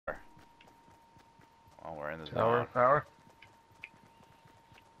We're in the Tower zone. power.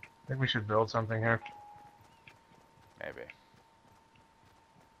 I think we should build something here. Maybe.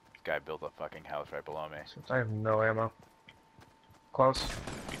 This guy built a fucking house right below me. Since I have no ammo. Close.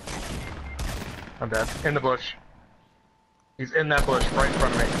 I'm dead. In the bush. He's in that bush right in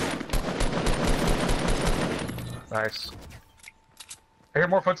front of me. Nice. I hear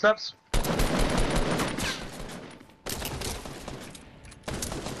more footsteps.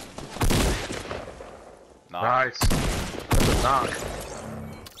 Knock. Nice. That's a knock.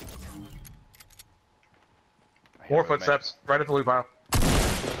 More footsteps. Right at the loot pile.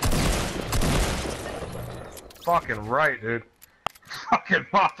 Fucking right, dude. Fucking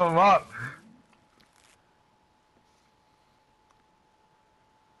mop him up.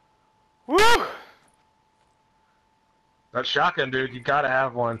 Woo! That shotgun, dude, you gotta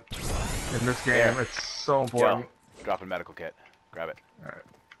have one in this game. Yeah. It's so important. Yo, drop a medical kit. Grab it. Alright.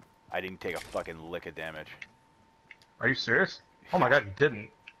 I didn't take a fucking lick of damage. Are you serious? Oh my god, you didn't.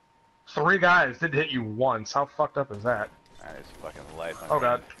 3 guys did hit you once. How fucked up is that? That is fucking light. Oh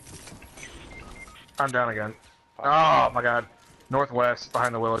god. I'm down again. Fuck. Oh my god. Northwest,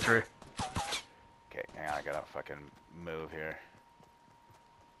 behind the willow tree. Okay, hang on, I gotta fucking move here.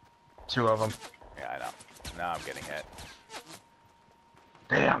 2 of them. Yeah, I know. Now I'm getting hit.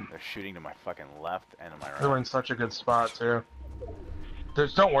 Damn. They're shooting to my fucking left and to my They were right. in such a good spot, too.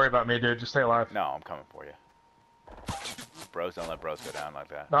 Just don't worry about me, dude. Just stay alive. No, I'm coming for you. Bros, don't let bros go down like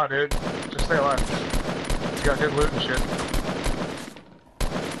that. No, dude. Just stay alive. You got good loot and shit.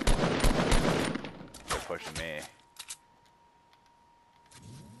 They're pushing me.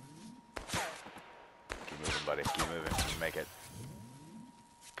 Keep moving, buddy. Keep moving. You make it.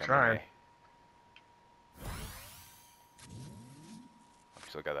 Come to Trying. me. I've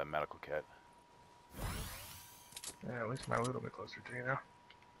still got that medical kit. Yeah, at least my loot will be closer to you now.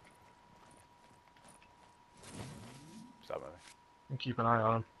 Stop moving. And keep an eye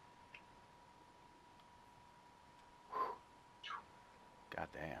on him. God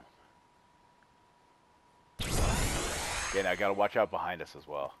damn. Yeah, now I gotta watch out behind us as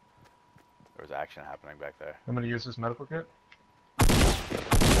well. There was action happening back there. I'm gonna use this medical kit.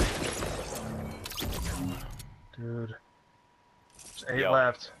 Dude. There's 8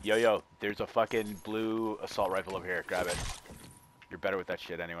 left. Yo, there's a fucking blue assault rifle over here. Grab it. You're better with that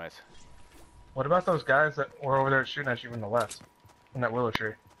shit anyways. What about those guys that were over there shooting at you from the left? In that willow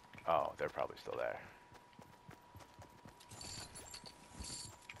tree. Oh, they're probably still there.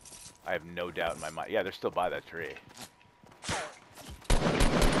 I have no doubt in my mind. Yeah, they're still by that tree.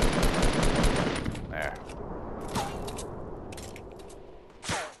 There.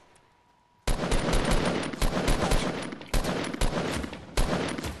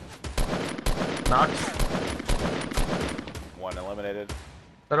 Knocked. 1 eliminated.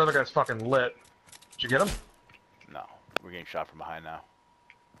 That other guy's fucking lit. Did you get him? No, we're getting shot from behind now.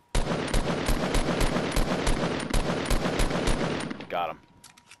 Got him.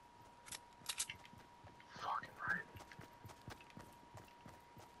 Fucking right.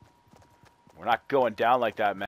 We're not going down like that, man.